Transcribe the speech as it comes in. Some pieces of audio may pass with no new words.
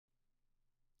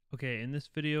Okay, in this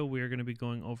video, we are going to be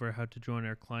going over how to join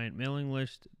our client mailing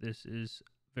list. This is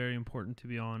very important to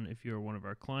be on if you're one of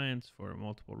our clients for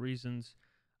multiple reasons.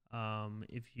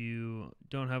 If you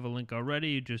don't have a link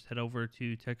already, just head over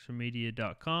to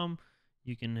teczrmedia.com.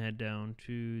 You can head down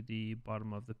to the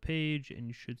bottom of the page and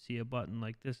you should see a button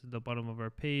like this at the bottom of our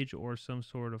page, or some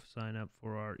sort of sign up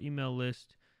for our email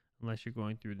list. Unless you're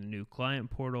going through the new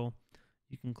client portal,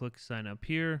 you can click sign up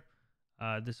here.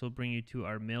 This will bring you to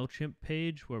our MailChimp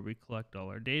page where we collect all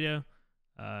our data.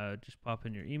 Just pop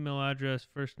in your email address,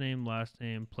 first name, last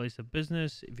name, place of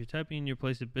business. If you're typing in your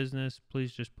place of business,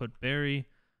 please just put Barrie.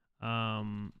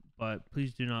 But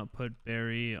please do not put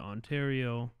Barrie,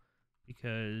 Ontario,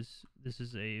 because this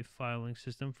is a filing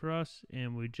system for us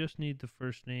and we just need the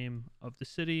first name of the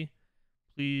city.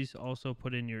 Please also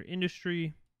put in your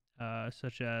industry,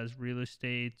 such as real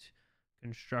estate,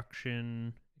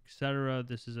 construction, etc.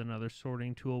 This is another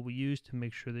sorting tool we use to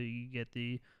make sure that you get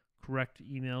the correct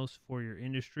emails for your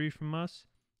industry from us.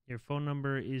 Your phone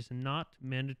number is not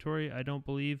mandatory, I don't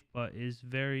believe, but is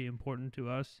very important to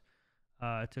us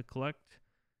to collect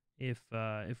if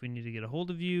we need to get a hold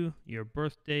of you. Your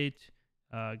birth date,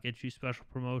 get you special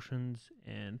promotions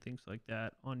and things like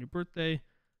that on your birthday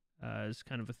as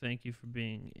kind of a thank you for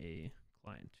being a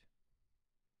client.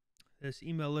 This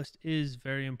email list is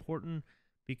very important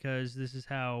because this is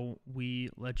how we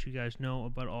let you guys know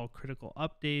about all critical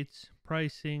updates,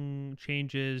 pricing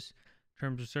changes,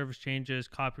 terms of service changes,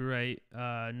 copyright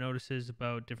notices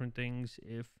about different things.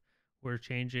 If we're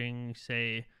changing,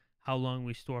 say, how long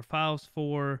we store files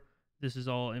for, this is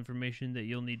all information that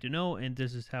you'll need to know, and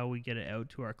this is how we get it out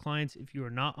to our clients. If you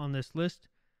are not on this list,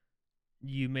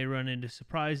 you may run into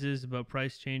surprises about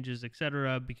price changes,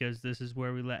 etc., because this is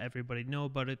where we let everybody know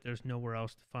about it. There's nowhere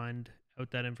else to find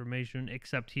out that information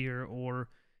except here or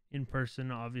in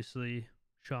person, obviously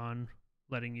Sean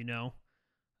letting you know.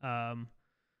 I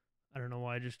don't know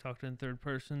why I just talked in third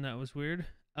person. That was weird.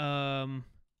 But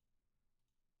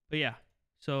yeah,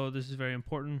 so this is very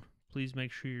important. Please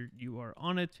make sure you are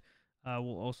on it.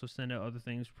 We'll also send out other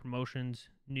things, promotions,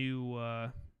 new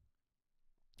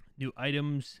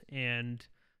items and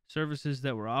services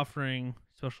that we're offering,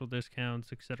 special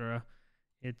discounts, etc.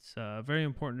 It's very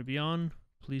important to be on.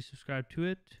 Please subscribe to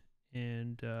it,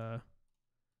 and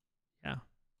yeah,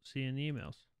 see you in the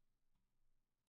emails.